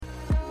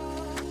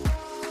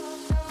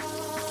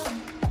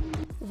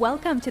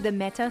Welcome to the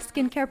Meta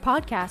Skincare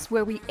Podcast,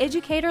 where we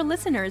educate our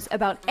listeners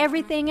about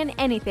everything and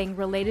anything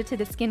related to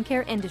the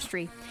skincare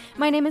industry.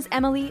 My name is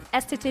Emily,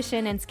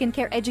 esthetician and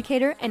skincare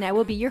educator, and I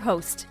will be your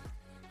host.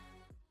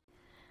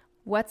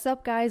 What's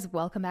up, guys?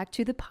 Welcome back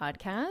to the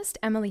podcast.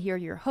 Emily here,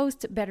 your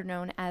host, better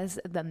known as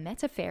the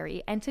Meta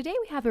Fairy, and today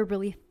we have a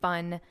really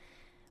fun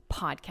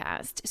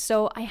podcast.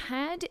 So I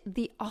had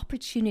the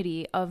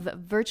opportunity of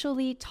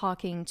virtually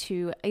talking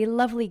to a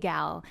lovely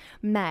gal,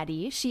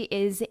 Maddie. She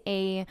is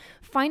a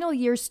final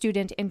year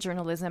student in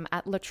journalism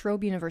at La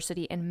Trobe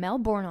University in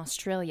Melbourne,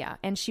 Australia,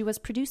 and she was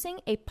producing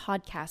a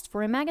podcast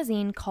for a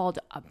magazine called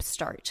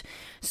Upstart.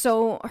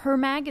 So her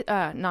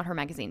not her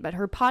magazine, but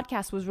her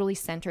podcast was really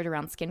centered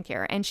around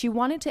skincare, and she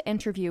wanted to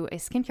interview a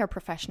skincare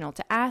professional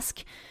to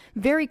ask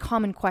very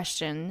common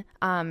question,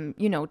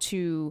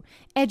 to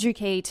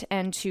educate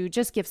and to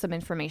just give some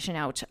information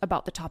out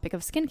about the topic of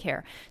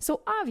skincare.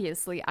 So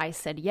obviously I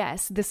said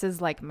yes. This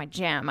is like my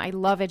jam. I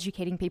love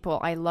educating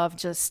people. I love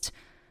just,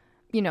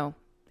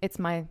 it's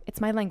my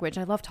language.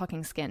 I love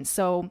talking skin.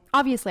 So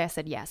obviously I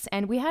said yes.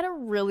 And we had a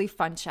really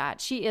fun chat.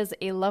 She is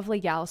a lovely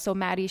gal. So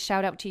Maddie,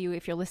 shout out to you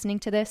if you're listening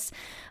to this.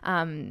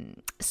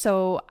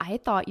 So I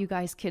thought you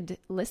guys could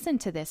listen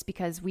to this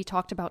because we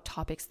talked about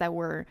topics that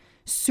were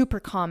super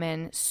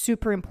common,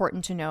 super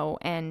important to know.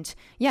 And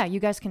yeah,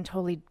 you guys can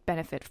totally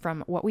benefit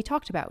from what we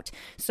talked about.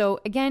 So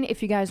again,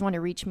 if you guys want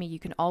to reach me, you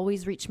can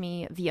always reach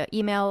me via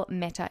email,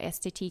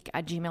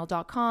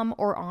 metaestetique@gmail.com,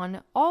 or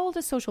on all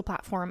the social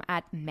platform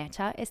at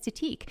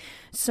metaestetique.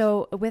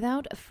 So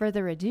without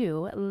further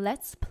ado,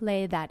 let's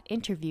play that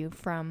interview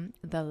from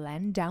the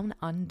land down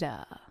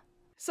under.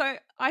 So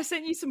I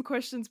sent you some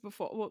questions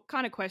before, well,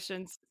 kind of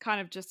questions,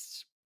 kind of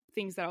just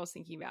things that I was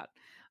thinking about.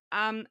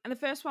 And the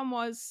first one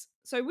was,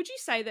 so would you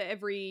say that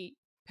every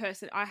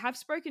person, I have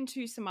spoken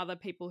to some other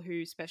people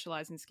who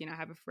specialize in skin. I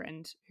have a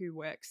friend who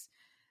works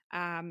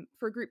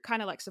for a group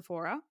kind of like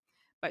Sephora,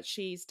 but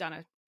she's done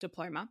a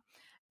diploma.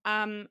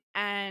 Sorry,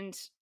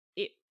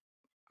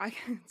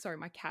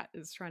 my cat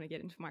is trying to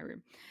get into my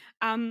room.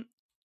 And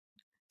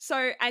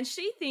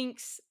she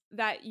thinks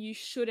that you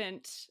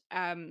shouldn't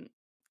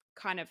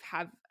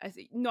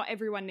not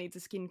everyone needs a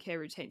skincare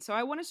routine. So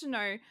I wanted to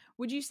know,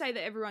 would you say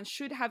that everyone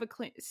should have a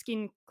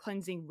skin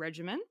cleansing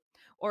regimen,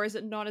 or is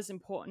it not as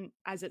important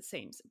as it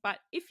seems? But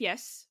if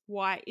yes,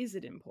 why is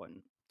it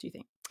important, do you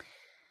think?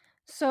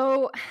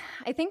 So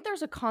I think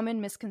there's a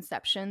common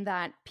misconception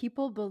that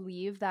people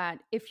believe that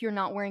if you're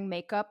not wearing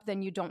makeup,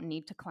 then you don't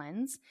need to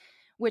cleanse,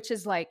 which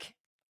is like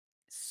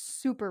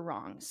super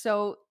wrong.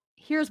 So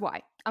here's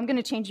why. I'm going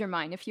to change your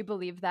mind if you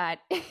believe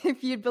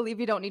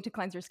you don't need to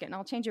cleanse your skin.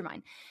 I'll change your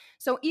mind.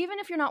 So even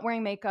if you're not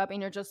wearing makeup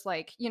and you're just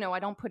like, I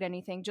don't put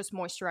anything, just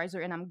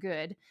moisturizer and I'm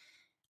good.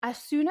 As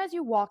soon as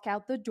you walk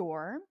out the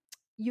door,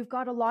 you've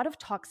got a lot of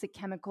toxic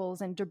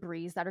chemicals and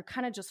debris that are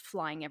kind of just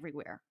flying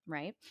everywhere,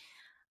 right?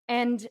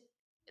 And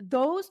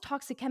those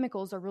toxic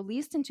chemicals are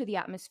released into the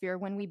atmosphere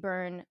when we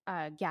burn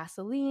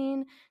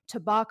gasoline,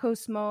 tobacco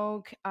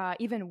smoke,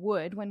 even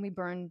wood, when we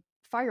burn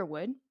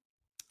firewood.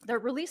 They're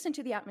released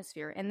into the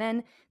atmosphere and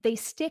then they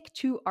stick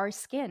to our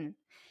skin.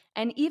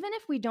 And even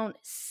if we don't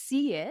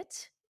see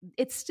it,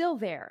 it's still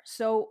there.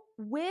 So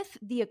with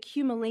the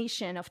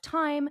accumulation of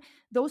time,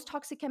 those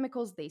toxic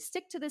chemicals, they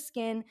stick to the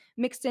skin,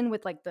 mixed in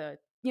with like the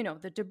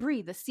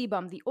debris, the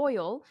sebum, the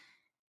oil.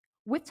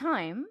 With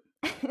time,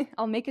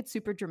 I'll make it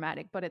super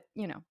dramatic, but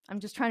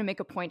I'm just trying to make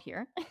a point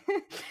here.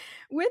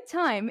 With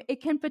time,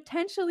 it can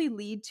potentially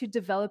lead to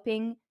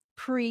developing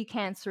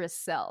precancerous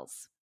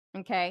cells.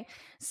 Okay,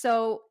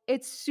 so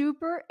it's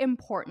super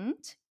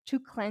important to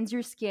cleanse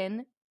your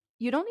skin.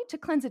 You don't need to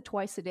cleanse it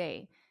twice a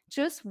day,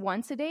 just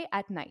once a day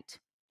at night.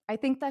 I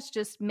think that's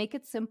just make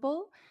it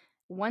simple.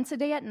 Once a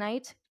day at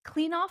night,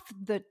 clean off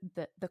the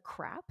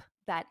crap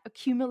that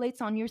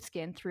accumulates on your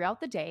skin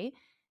throughout the day,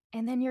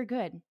 and then you're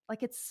good.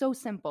 Like, it's so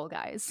simple,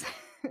 guys.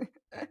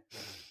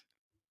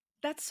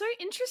 That's so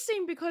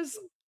interesting because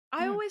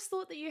I always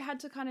thought that you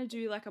had to kind of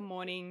do like a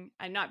morning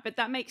and night, but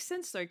that makes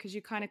sense though, because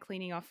you're kind of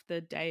cleaning off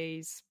the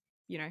days,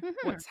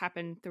 what's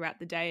happened throughout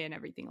the day and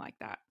everything like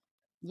that.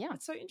 Yeah.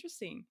 It's so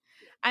interesting.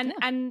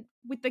 And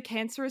with the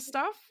cancerous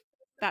stuff,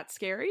 that's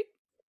scary.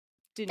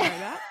 Didn't know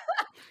that.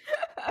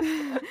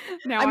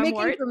 Now I'm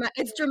worried.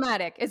 It's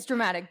dramatic,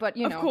 but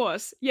Of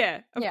course.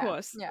 Yeah, of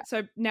course. Yeah.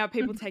 So now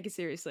people take it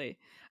seriously.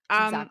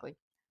 Exactly.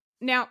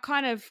 Now,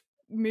 kind of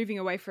moving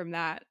away from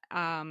that,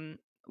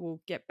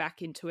 we'll get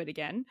back into it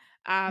again.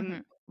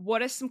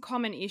 What are some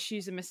common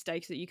issues and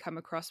mistakes that you come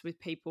across with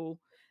people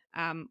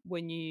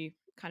when you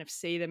kind of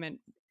see them, and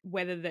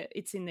whether that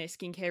it's in their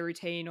skincare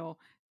routine or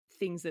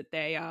things that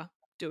they are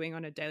doing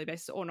on a daily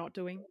basis or not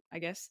doing, I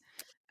guess?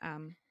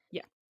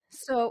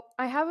 So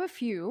I have a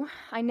few.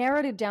 I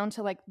narrowed it down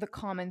to like the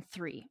common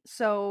three.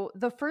 So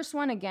the first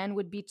one, again,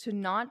 would be to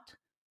not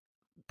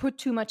put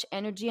too much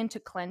energy into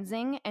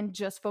cleansing and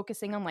just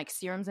focusing on like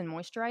serums and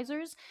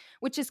moisturizers,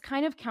 which is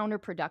kind of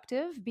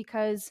counterproductive,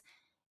 because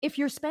if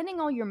you're spending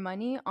all your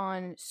money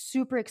on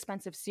super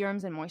expensive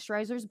serums and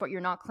moisturizers, but you're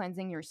not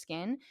cleansing your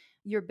skin,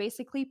 you're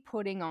basically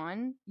putting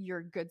on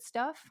your good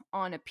stuff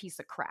on a piece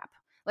of crap.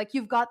 Like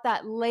you've got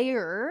that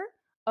layer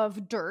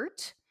of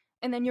dirt,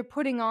 and then you're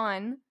putting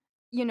on,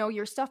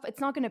 your stuff. It's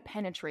not going to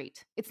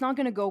penetrate. It's not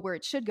going to go where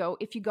it should go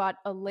if you got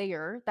a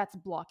layer that's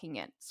blocking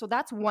it. So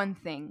that's one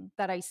thing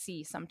that I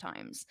see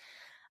sometimes.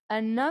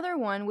 Another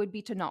one would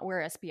be to not wear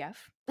SPF.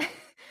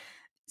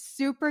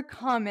 Super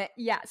common.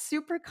 Yeah,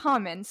 super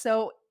common.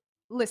 So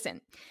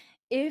listen,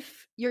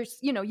 if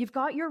you've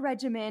got your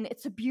regimen,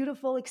 it's a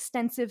beautiful,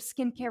 extensive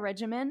skincare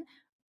regimen,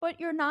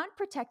 but you're not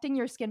protecting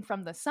your skin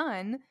from the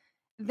sun,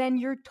 then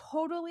you're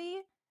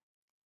totally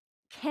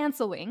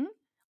canceling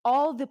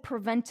all the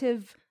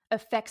preventive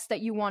effects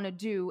that you want to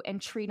do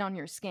and treat on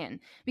your skin.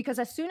 Because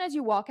as soon as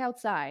you walk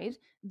outside,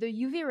 the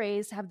UV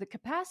rays have the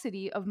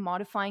capacity of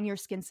modifying your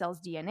skin cells'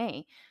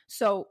 DNA.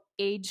 So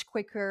age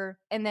quicker,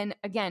 and then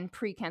again,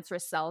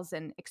 precancerous cells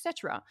and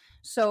etc.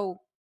 So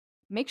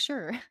make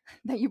sure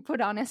that you put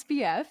on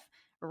SPF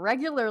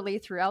regularly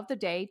throughout the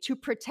day to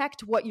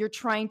protect what you're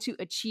trying to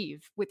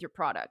achieve with your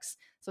products.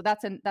 So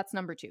that's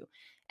number 2.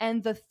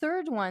 And the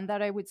third one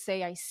that I would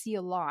say I see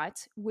a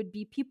lot would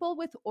be people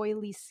with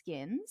oily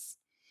skins.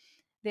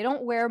 They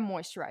don't wear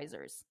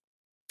moisturizers.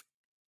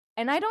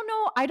 And I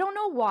don't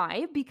know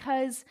why,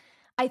 because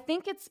I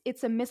think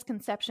it's a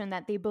misconception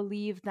that they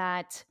believe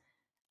that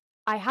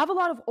I have a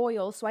lot of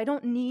oil, so I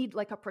don't need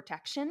like a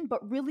protection,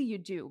 but really you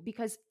do,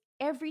 because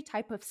every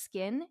type of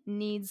skin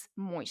needs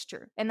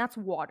moisture, and that's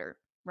water,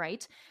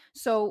 right?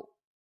 So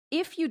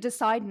if you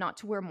decide not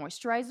to wear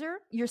moisturizer,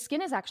 your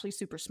skin is actually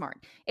super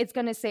smart. It's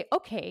going to say,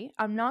 okay,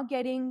 I'm not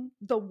getting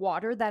the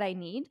water that I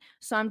need,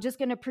 so I'm just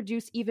going to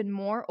produce even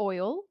more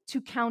oil to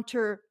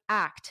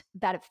counteract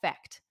that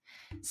effect.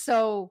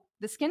 So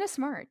the skin is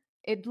smart.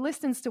 It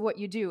listens to what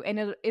you do,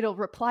 and it'll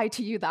reply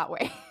to you that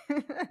way.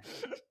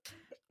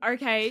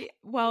 Okay,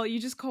 well, you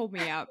just called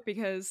me out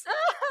because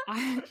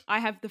I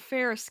have the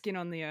fairest skin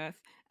on the earth,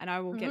 and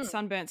I will get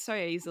sunburnt so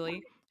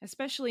easily,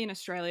 especially in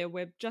Australia.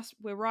 We're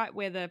right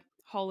where the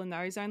hole in the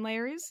ozone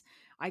layer is.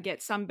 I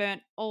get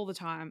sunburnt all the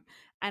time,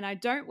 and I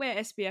don't wear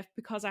SPF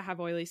because I have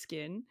oily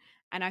skin,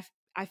 and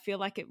I feel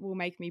like it will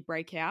make me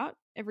break out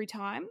every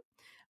time.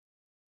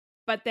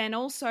 But then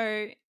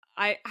also,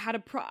 I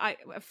had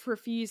for a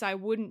few years I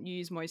wouldn't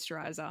use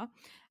moisturizer.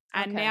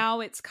 And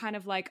now it's kind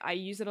of like I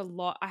use it a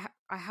lot.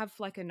 I have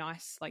like a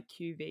nice like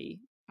QV.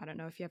 I don't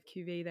know if you have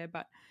QV there,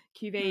 but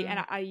QV,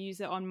 and I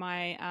use it on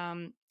my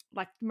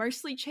like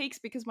mostly cheeks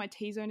because my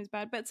T-zone is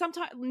bad. But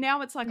sometimes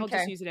now it's like I'll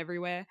just use it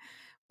everywhere.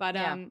 But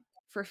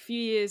for a few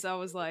years I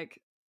was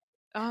like,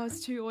 oh,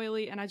 it's too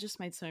oily, and I just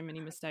made so many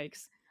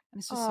mistakes, and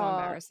it's just so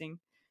embarrassing.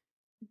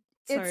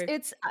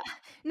 It's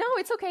no,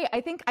 it's okay.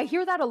 I think I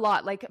hear that a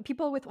lot. Like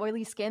people with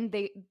oily skin,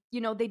 they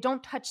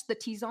don't touch the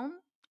T-zone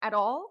at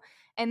all,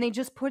 and they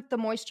just put the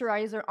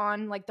moisturizer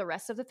on like the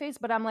rest of the face.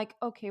 But I'm like,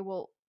 okay,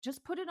 well,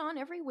 just put it on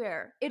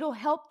everywhere. It'll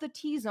help the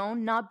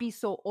T-zone not be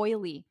so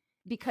oily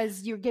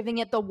because you're giving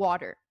it the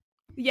water.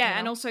 Yeah,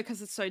 and also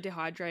because it's so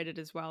dehydrated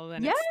as well,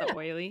 then it's the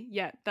oily.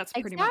 Yeah, that's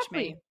pretty much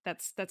me.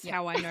 That's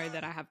how I know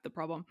that I have the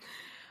problem.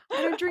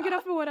 I don't drink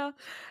enough water.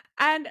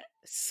 And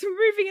so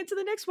moving into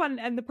the next one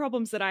and the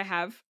problems that I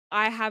have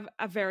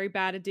a very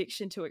bad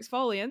addiction to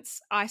exfoliants.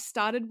 I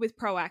started with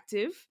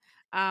Proactiv.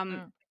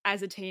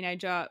 As a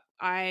teenager,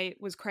 I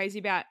was crazy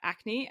about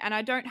acne, and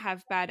I don't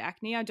have bad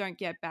acne. I don't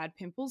get bad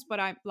pimples, but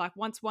I like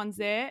once one's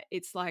there,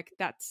 it's like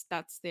that's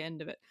the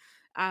end of it.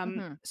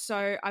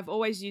 So I've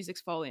always used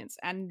exfoliants,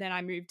 and then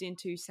I moved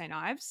into St.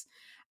 Ives,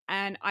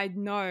 and I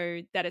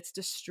know that it's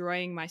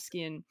destroying my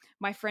skin.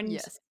 My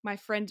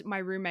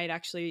roommate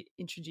actually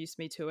introduced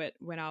me to it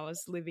when I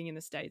was living in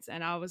the States,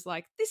 and I was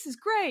like, this is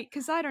great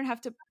because I don't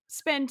have to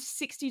spend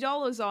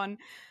 $60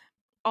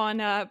 on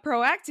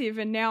Proactiv,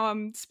 and now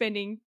I'm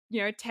spending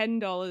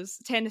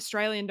 $10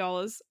 Australian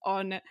dollars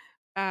on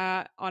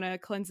a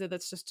cleanser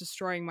that's just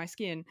destroying my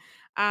skin.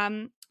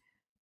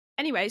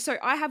 Anyway, so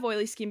I have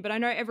oily skin, but I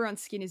know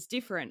everyone's skin is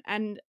different.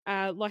 And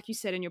like you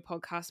said in your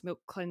podcast,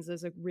 milk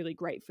cleansers are really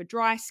great for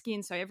dry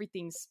skin. So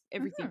everything,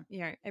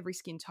 every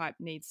skin type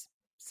needs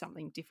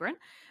something different.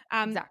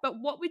 Exactly.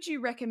 But what would you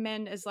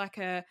recommend as like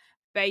a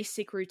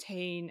basic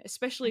routine,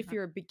 especially if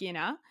you're a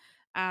beginner,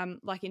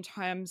 like in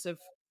terms of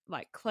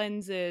like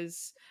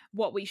cleansers,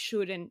 what we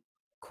should and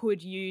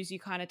could use? You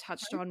kind of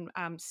touched on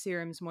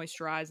serums,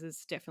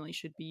 moisturizers definitely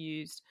should be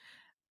used.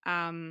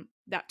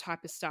 That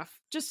type of stuff.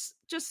 Just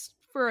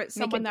for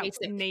someone that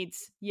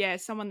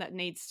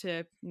needs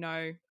to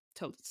know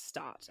to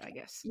start, I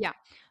guess. Yeah.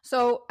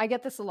 So I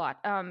get this a lot.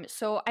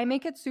 So I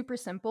make it super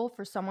simple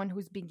for someone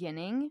who's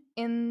beginning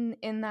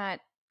in that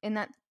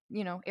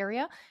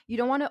area. You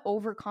don't want to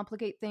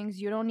overcomplicate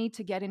things. You don't need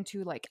to get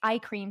into like eye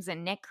creams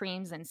and neck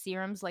creams and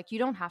serums. Like you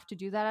don't have to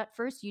do that at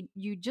first.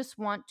 You just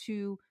want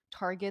to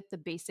target the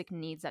basic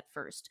needs at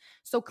first.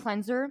 So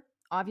cleanser,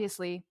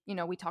 obviously,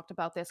 we talked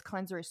about this.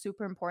 Cleanser is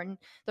super important.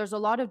 There's a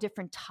lot of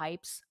different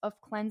types of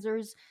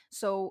cleansers.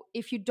 So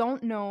if you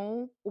don't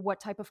know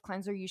what type of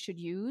cleanser you should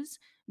use,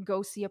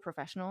 go see a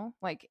professional.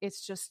 Like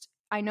it's just,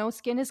 I know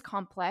skin is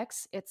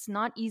complex. It's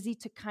not easy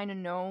to kind of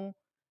know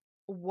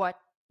what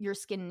your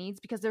skin needs,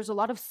 because there's a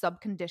lot of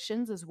sub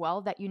conditions as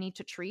well that you need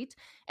to treat.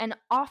 And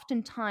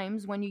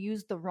oftentimes, when you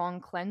use the wrong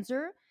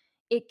cleanser,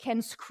 it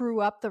can screw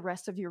up the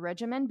rest of your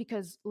regimen,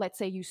 because let's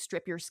say you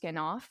strip your skin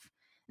off,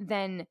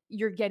 then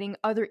you're getting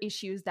other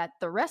issues that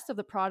the rest of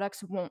the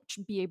products won't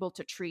be able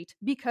to treat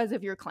because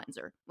of your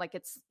cleanser. Like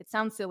it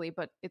sounds silly,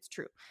 but it's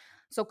true.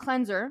 So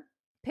cleanser,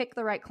 pick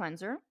the right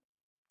cleanser.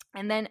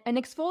 And then an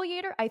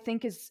exfoliator, I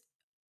think, is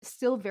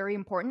still very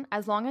important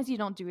as long as you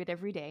don't do it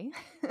every day.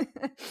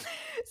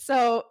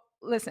 So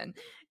listen,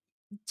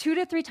 2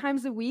 to 3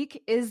 times a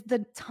week is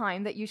the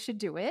time that you should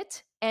do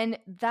it. And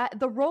that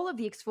the role of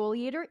the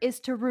exfoliator is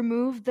to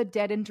remove the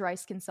dead and dry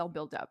skin cell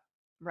buildup,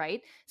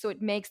 right? So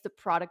it makes the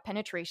product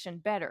penetration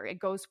better. It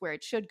goes where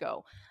it should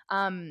go.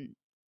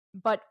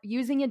 But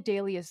using it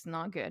daily is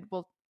not good.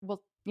 We'll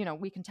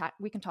we can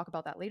talk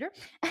about that later.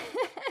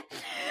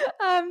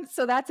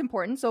 So that's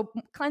important. So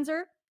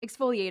cleanser,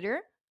 exfoliator,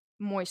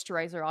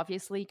 moisturizer,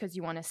 obviously, because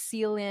you want to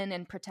seal in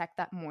and protect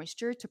that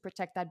moisture, to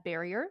protect that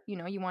barrier.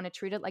 You want to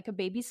treat it like a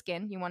baby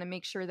skin. You want to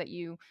make sure that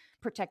you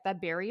protect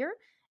that barrier.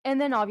 And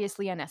then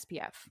obviously an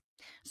SPF.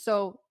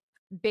 So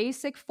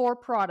basic 4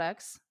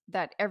 products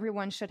that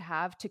everyone should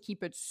have to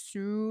keep it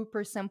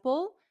super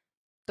simple.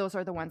 Those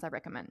are the ones I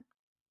recommend.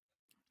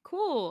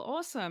 Cool,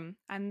 awesome.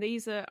 And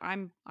these are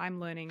I'm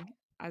learning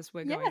as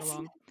we're going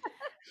along.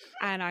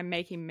 And I'm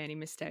making many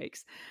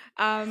mistakes.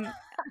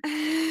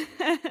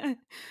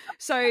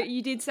 So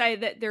you did say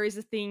that there is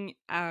a thing,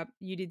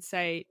 you did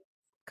say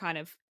kind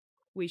of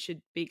we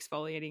should be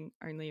exfoliating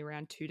only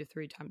around 2 to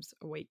 3 times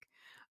a week.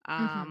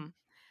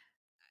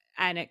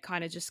 And it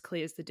kind of just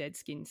clears the dead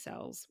skin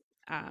cells.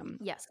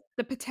 Yes.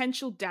 The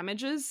potential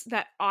damages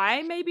that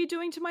I may be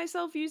doing to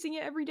myself using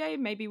it every day,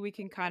 maybe we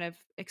can kind of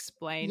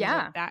explain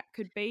what that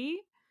could be.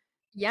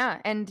 Yeah,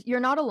 and you're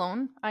not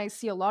alone. I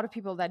see a lot of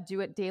people that do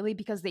it daily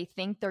because they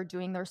think they're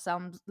doing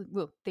themselves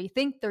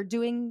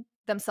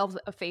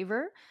a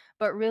favor,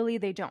 but really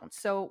they don't.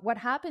 So what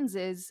happens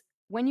is,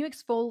 when you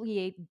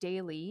exfoliate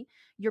daily,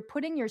 you're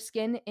putting your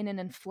skin in an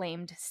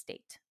inflamed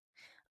state.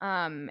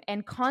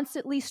 And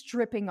constantly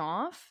stripping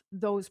off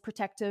those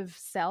protective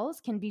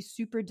cells can be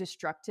super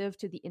destructive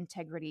to the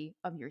integrity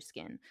of your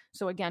skin.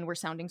 So again, we're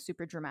sounding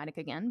super dramatic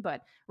again,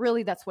 but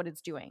really that's what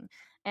it's doing.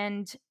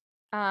 And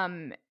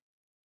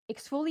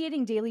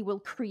exfoliating daily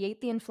will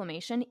create the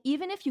inflammation.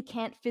 Even if you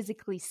can't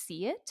physically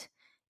see it,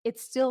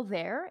 it's still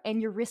there,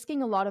 and you're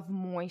risking a lot of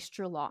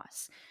moisture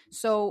loss.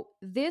 So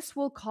this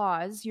will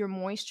cause your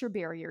moisture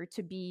barrier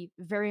to be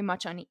very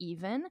much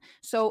uneven.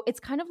 So it's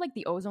kind of like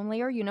the ozone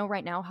layer,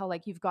 right now how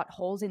like you've got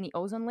holes in the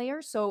ozone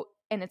layer. So,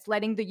 and it's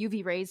letting the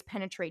UV rays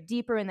penetrate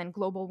deeper, and then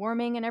global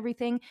warming and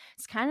everything.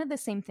 It's kind of the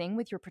same thing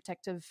with your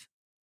protective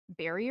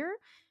barrier.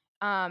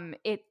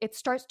 It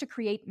starts to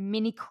create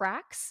mini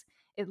cracks.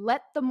 It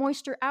let the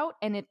moisture out,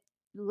 and it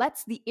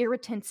lets the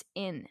irritants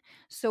in.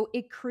 So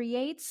it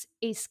creates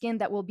a skin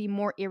that will be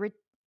more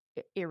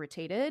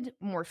irritated,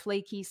 more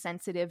flaky,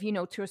 sensitive,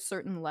 to a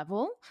certain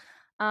level.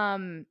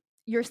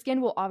 Your skin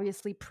will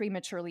obviously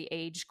prematurely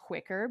age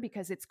quicker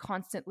because it's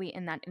constantly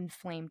in that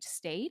inflamed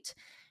state.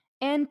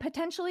 And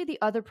potentially the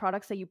other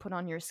products that you put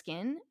on your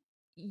skin,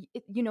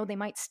 they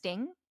might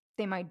sting.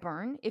 They might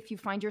burn. If you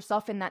find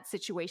yourself in that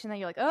situation that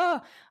you're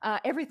like,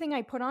 everything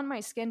I put on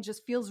my skin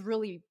just feels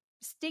really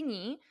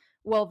stingy,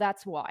 well,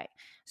 that's why.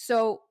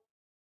 So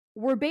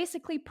we're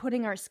basically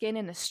putting our skin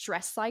in a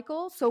stress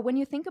cycle. So when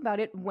you think about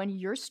it, when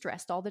you're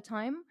stressed all the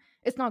time,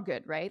 it's not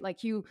good, right?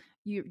 Like you're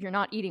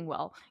not eating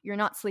well, you're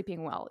not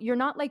sleeping well, you're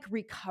not like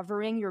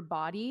recovering your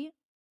body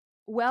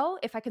well,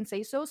 if I can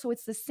say so. So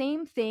it's the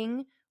same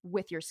thing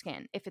with your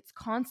skin. If it's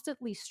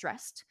constantly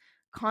stressed,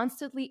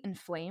 constantly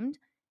inflamed,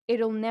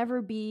 it'll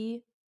never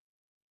be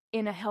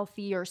in a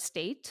healthier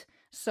state.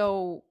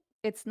 So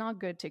it's not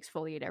good to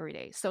exfoliate every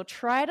day. So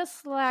try to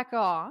slack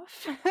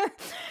off.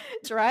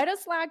 Try to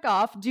slack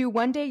off. Do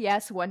one day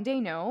yes, one day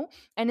no.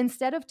 And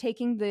instead of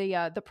taking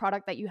the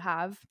product that you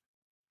have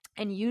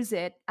and use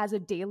it as a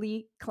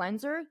daily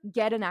cleanser,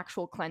 get an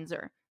actual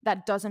cleanser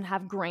that doesn't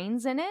have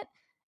grains in it,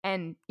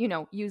 and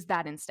use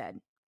that instead.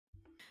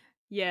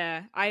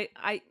 Yeah,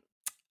 I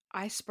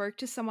spoke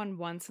to someone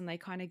once, and they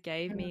kind of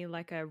gave me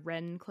like a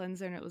Ren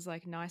cleanser, and it was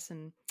like nice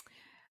and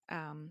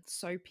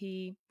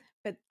soapy.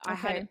 But I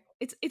had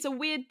it's a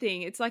weird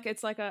thing. It's like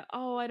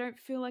I don't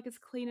feel like it's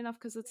clean enough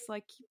because it's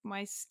like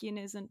my skin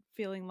isn't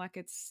feeling like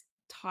it's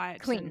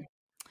tight, clean.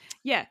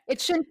 Yeah,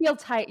 it shouldn't feel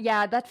tight.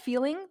 Yeah, that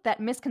feeling, that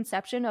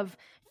misconception of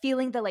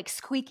feeling the like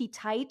squeaky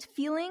tight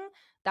feeling,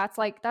 that's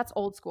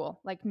old school.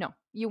 Like, no,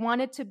 you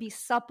want it to be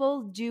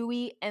supple,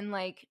 dewy, and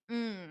like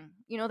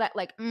that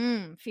like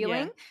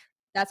feeling. Yeah.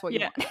 That's what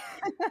you want.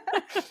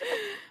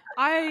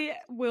 I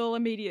will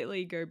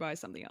immediately go buy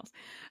something else.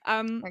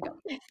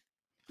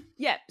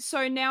 Yeah,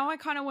 so now I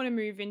kind of want to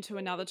move into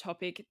another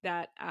topic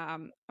that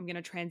I'm going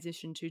to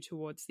transition to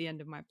towards the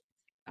end of my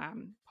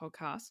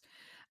podcast.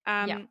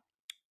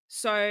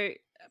 So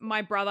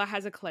my brother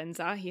has a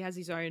cleanser. He has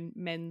his own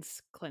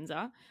men's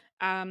cleanser,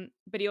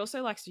 but he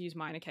also likes to use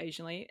mine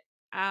occasionally.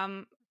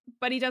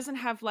 But he doesn't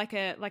have like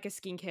a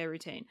skincare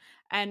routine.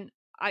 And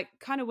I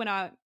kind of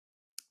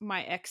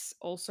my ex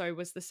also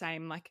was the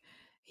same. Like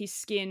his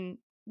skin,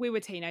 we were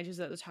teenagers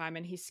at the time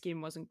and his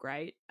skin wasn't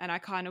great. And I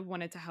kind of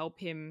wanted to help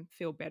him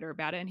feel better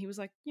about it. And he was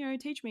like,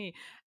 teach me.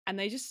 And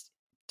they just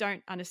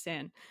don't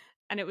understand.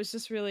 And it was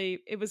just really,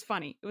 it was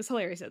funny. It was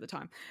hilarious at the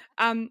time.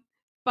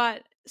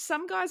 But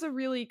some guys are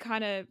really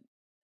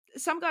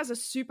some guys are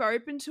super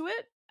open to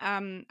it.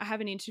 I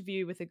have an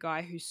interview with a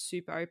guy who's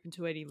super open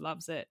to it. He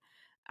loves it.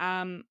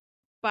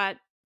 But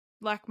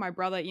like my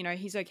brother,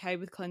 he's okay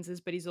with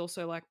cleansers, but he's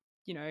also like,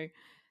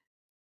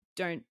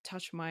 don't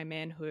touch my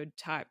manhood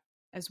type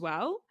as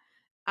well.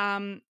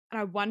 And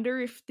I wonder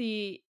if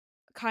the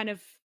kind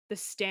of the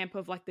stamp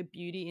of like the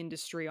beauty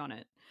industry on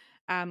it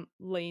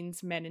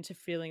leans men into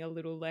feeling a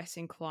little less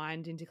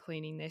inclined into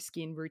cleaning their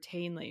skin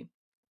routinely.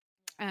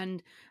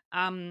 And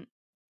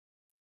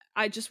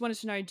I just wanted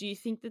to know, do you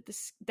think that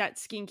that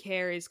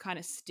skincare is kind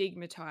of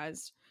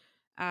stigmatized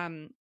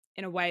in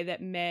a way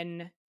that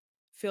men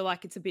feel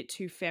like it's a bit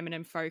too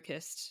feminine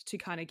focused to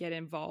kind of get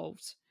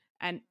involved?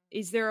 And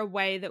is there a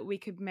way that we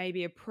could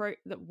maybe approach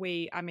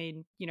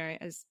that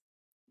as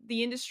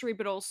the industry,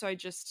 but also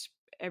just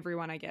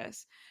everyone, I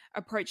guess,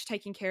 approach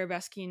taking care of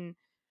our skin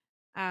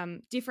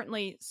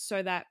differently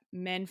so that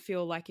men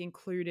feel like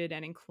included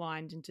and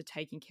inclined into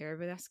taking care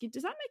of our skin?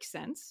 Does that make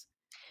sense?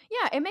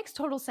 Yeah, it makes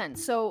total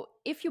sense. So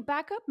if you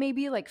back up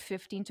maybe like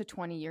 15 to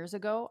 20 years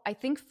ago, I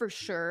think for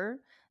sure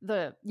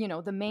the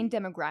main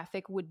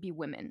demographic would be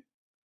women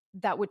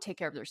that would take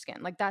care of their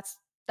skin. Like that's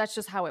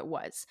just how it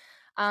was.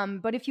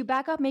 But if you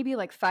back up maybe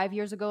like 5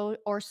 years ago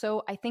or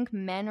so, I think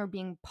men are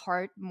being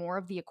part more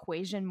of the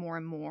equation more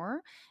and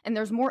more, and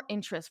there's more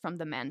interest from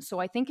the men. So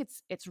I think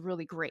it's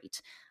really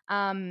great.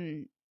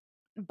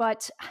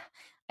 But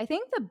I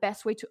think the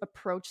best way to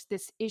approach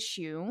this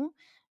issue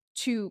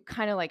to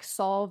kind of like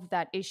solve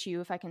that issue,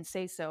 if I can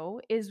say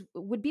so,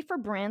 would be for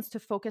brands to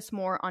focus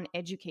more on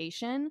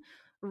education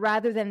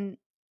rather than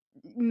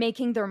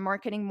making their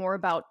marketing more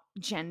about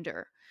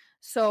gender.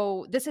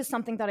 So this is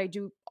something that I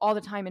do all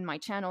the time in my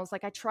channels.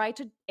 Like I try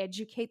to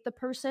educate the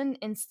person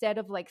instead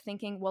of like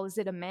thinking, well, is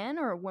it a man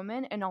or a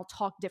woman? And I'll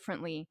talk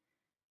differently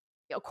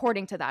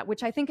according to that,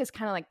 which I think is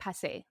kind of like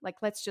passe. Like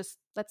let's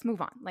move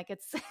on. Like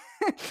it's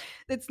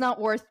it's not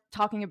worth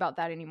talking about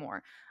that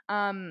anymore.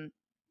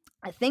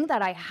 I think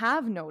that I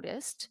have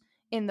noticed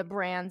in the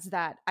brands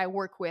that I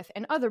work with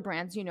and other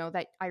brands,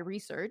 that I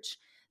research,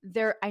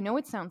 I know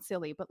it sounds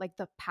silly, but like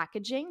the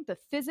packaging, the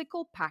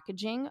physical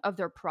packaging of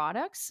their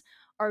products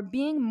are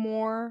being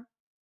more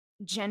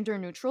gender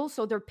neutral.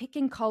 So they're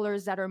picking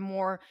colors that are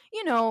more,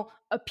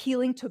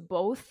 appealing to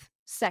both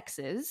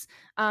sexes.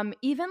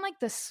 Even like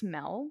the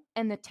smell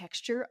and the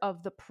texture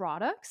of the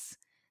products,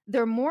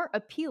 they're more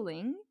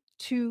appealing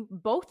to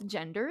both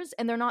genders,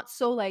 and they're not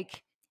so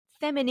like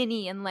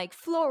feminine and like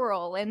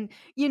floral and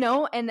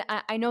and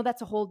I know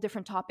that's a whole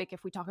different topic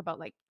if we talk about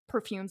like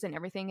perfumes and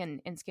everything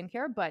and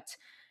skincare, but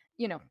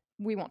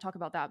we won't talk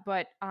about that.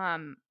 But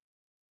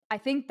I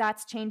think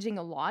that's changing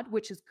a lot,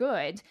 which is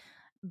good.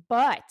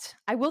 But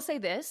I will say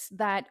this,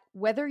 that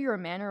whether you're a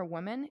man or a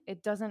woman,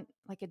 it doesn't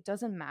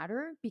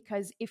matter,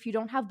 because if you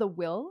don't have the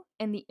will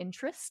and the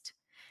interest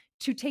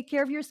to take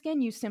care of your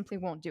skin, you simply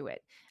won't do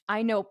it.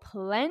 I know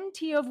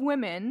plenty of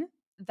women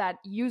that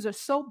use a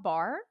soap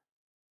bar.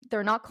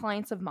 They're not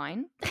clients of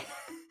mine.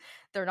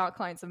 They're not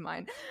clients of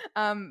mine.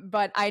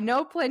 But I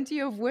know plenty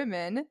of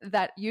women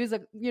that use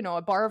a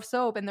bar of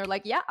soap and they're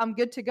like, yeah, I'm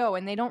good to go.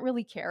 And they don't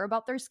really care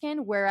about their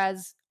skin.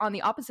 Whereas on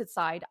the opposite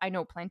side, I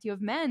know plenty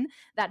of men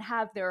that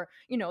have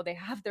they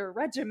have their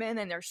regimen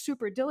and they're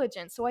super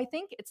diligent. So I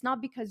think it's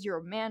not because you're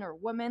a man or a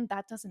woman,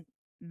 that doesn't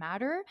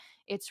matter.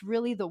 It's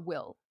really the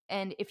will.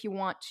 And if you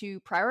want to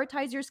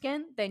prioritize your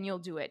skin, then you'll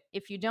do it.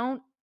 If you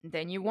don't,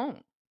 then you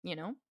won't,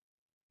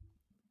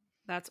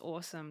 That's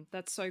awesome.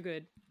 That's so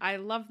good. I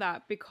love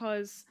that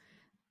because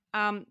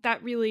that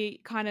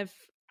really kind of,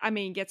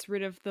 gets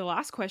rid of the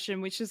last question,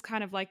 which is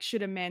kind of like,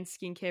 should a man's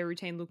skincare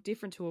routine look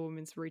different to a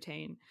woman's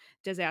routine?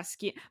 Does our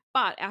skin,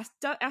 but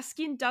our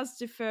skin does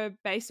differ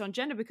based on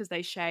gender because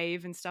they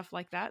shave and stuff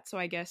like that. So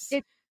I guess.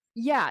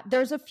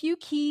 There's a few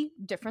key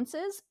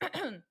differences.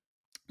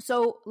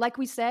 So like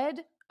we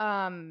said,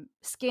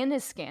 skin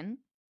is skin.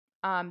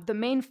 The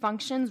main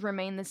functions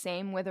remain the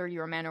same whether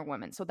you're a man or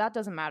woman. So that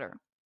doesn't matter.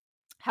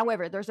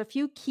 However, there's a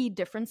few key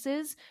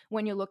differences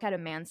when you look at a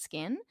man's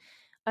skin.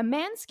 A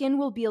man's skin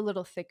will be a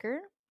little thicker,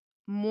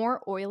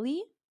 more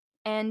oily,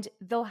 and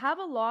they'll have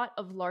a lot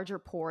of larger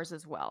pores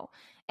as well.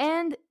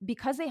 And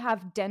because they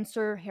have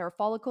denser hair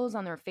follicles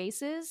on their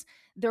faces,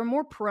 they're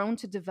more prone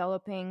to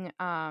developing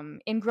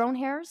ingrown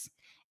hairs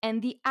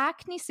and the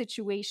acne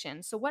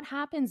situation. So what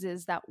happens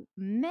is that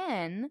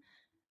men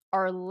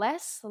are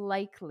less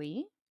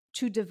likely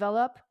to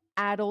develop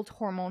adult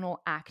hormonal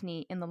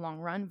acne in the long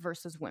run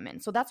versus women.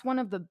 So that's one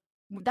of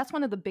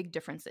the big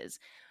differences.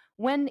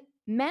 When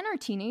men are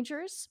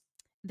teenagers,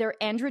 their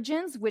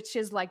androgens, which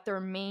is like their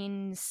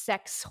main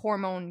sex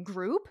hormone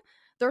group,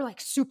 they're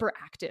like super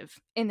active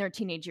in their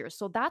teenage years.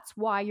 So that's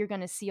why you're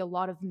going to see a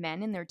lot of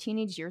men in their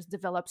teenage years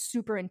develop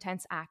super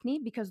intense acne,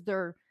 because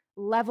their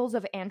levels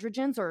of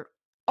androgens are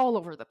all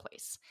over the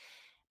place.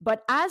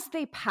 But as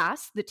they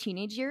pass the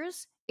teenage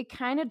years, it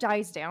kind of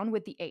dies down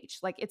with the age.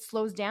 Like it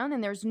slows down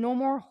and there's no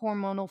more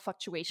hormonal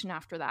fluctuation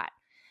after that.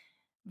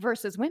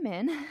 Versus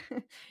women,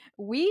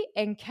 we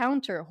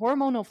encounter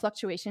hormonal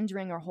fluctuation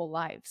during our whole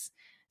lives.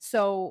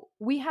 So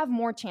we have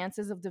more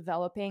chances of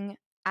developing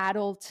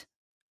adult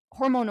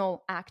hormonal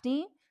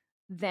acne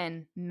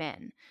than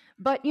men.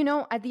 But,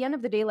 at the end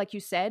of the day, like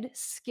you said,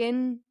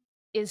 skin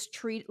is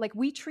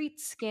we treat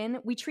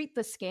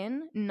the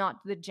skin, not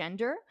the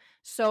gender.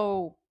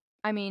 So,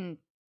 I mean,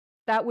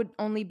 that would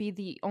only be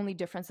the only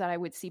difference that I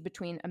would see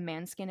between a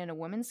man's skin and a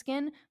woman's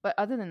skin. But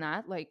other than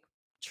that, like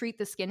treat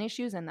the skin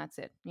issues and that's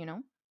it,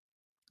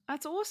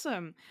 That's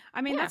awesome.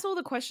 I mean, Yeah. that's all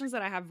the questions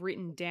that I have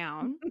written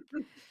down.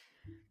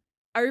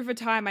 Over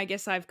time, I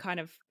guess I've kind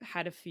of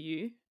had a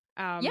few.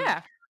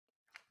 Yeah.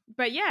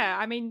 But yeah,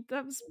 I mean,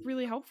 that was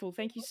really helpful.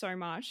 Thank you so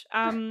much.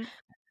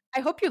 I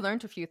hope you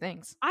learned a few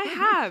things. I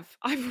have.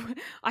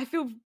 I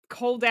feel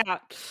called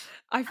out.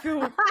 I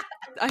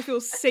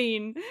feel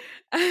seen.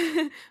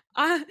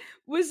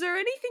 Was there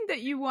anything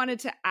that you wanted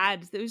to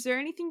add? Was there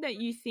anything that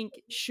you think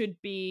should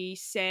be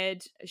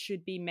said,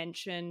 should be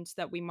mentioned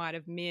that we might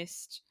have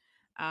missed,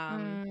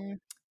 that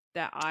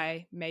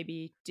I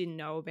maybe didn't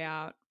know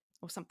about,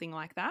 or something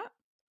like that?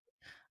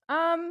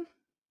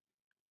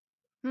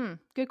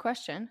 Good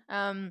question.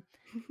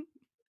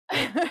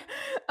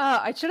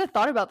 I should have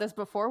thought about this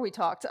before we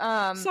talked.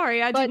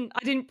 Sorry, I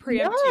didn't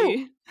preempt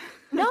you.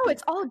 No,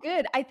 it's all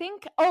good. I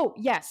think, oh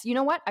yes, you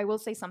know what? I will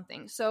say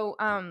something. So,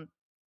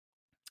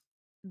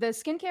 the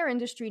skincare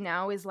industry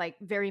now is like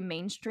very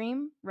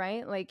mainstream,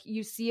 right? Like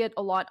you see it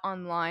a lot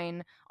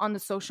online, on the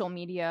social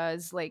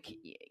medias, like,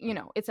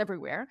 it's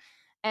everywhere.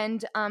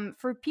 And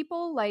for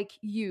people like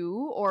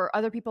you or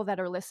other people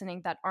that are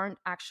listening that aren't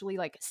actually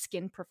like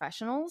skin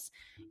professionals,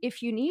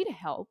 if you need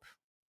help,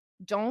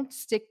 don't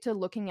stick to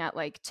looking at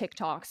like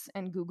TikToks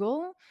and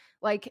Google.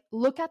 Like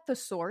look at the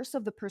source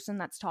of the person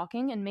that's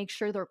talking and make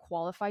sure they're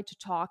qualified to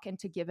talk and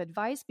to give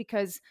advice,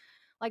 because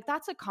like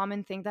that's a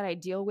common thing that I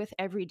deal with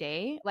every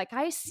day. Like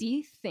I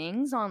see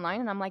things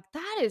online and I'm like,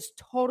 that is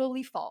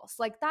totally false.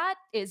 Like that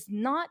is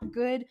not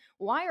good.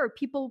 Why are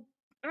people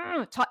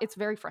it's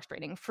very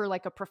frustrating for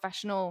like a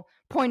professional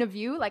point of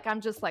view. Like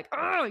I'm just like,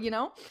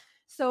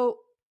 So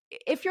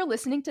if you're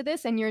listening to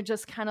this and you're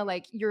just kind of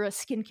like, you're a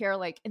skincare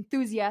like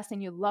enthusiast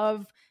and you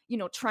love,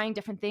 trying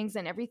different things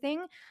and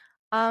everything,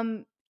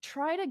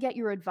 try to get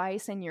your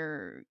advice and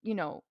your,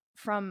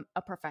 from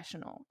a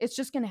professional. It's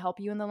just going to help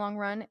you in the long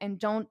run. And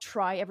don't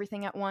try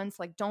everything at once.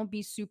 Like don't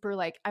be super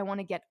like, I want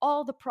to get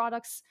all the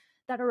products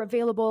that are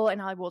available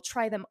and I will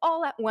try them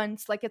all at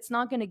once. Like it's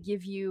not going to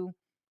give you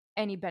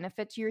any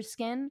benefit to your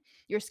skin.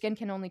 Your skin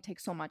can only take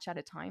so much at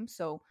a time.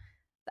 So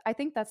I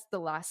think that's the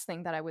last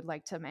thing that I would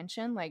like to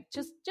mention. Like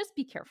just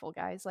be careful,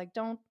 guys. Like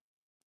don't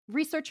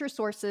research your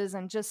sources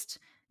and just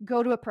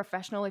go to a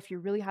professional. If you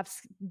really have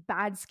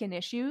bad skin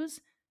issues,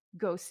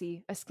 go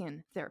see a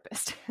skin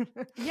therapist.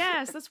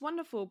 Yes, that's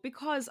wonderful,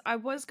 because I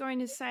was going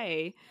to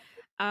say,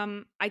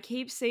 I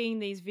keep seeing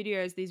these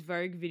videos, these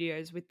Vogue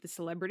videos with the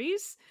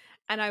celebrities,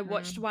 and I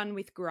watched one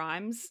with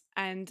Grimes,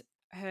 and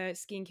her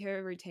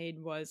skincare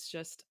routine was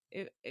just,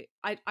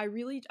 I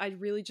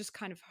really just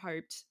kind of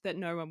hoped that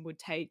no one would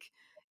take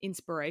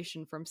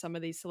inspiration from some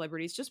of these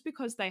celebrities just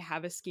because they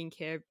have a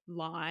skincare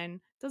line.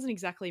 Doesn't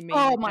exactly mean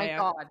they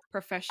are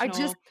professional. I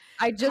just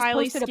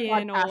Kylie posted Skin,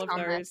 a podcast all of on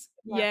those. this.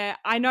 Yeah,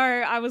 I know.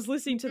 I was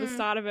listening to the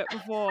start of it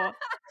before.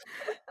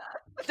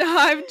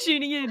 I'm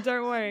tuning in,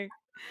 don't worry.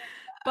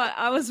 But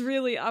I was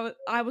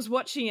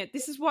watching it.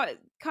 This is what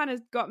kind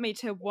of got me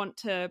to want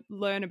to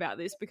learn about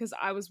this, because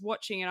I was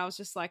watching and I was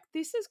just like,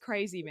 this is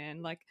crazy,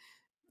 man. Like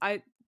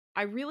I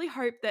really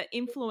hope that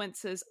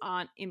influencers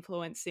aren't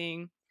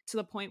influencing to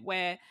the point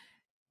where,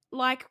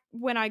 like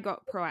when I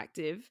got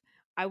Proactive,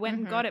 I went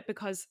and got it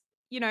because,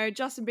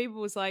 Justin Bieber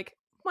was like,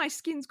 my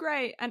skin's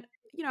great. And,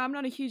 I'm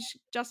not a huge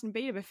Justin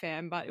Bieber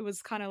fan, but it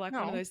was kind of like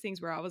one of those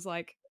things where I was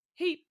like,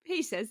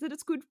 he says that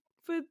it's good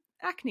for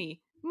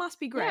acne. Must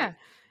be great. Yeah.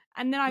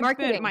 And then I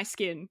burnt my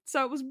skin.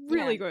 So it was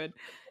really good.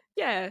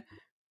 Yeah.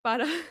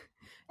 But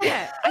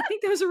yeah, I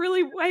think there was a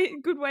really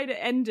good way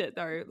to end it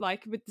though,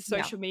 like with the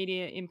social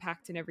media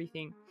impact and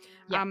everything.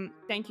 Yeah.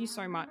 Thank you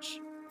so much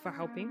for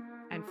helping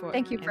and for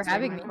thank you for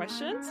having me.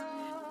 Questions.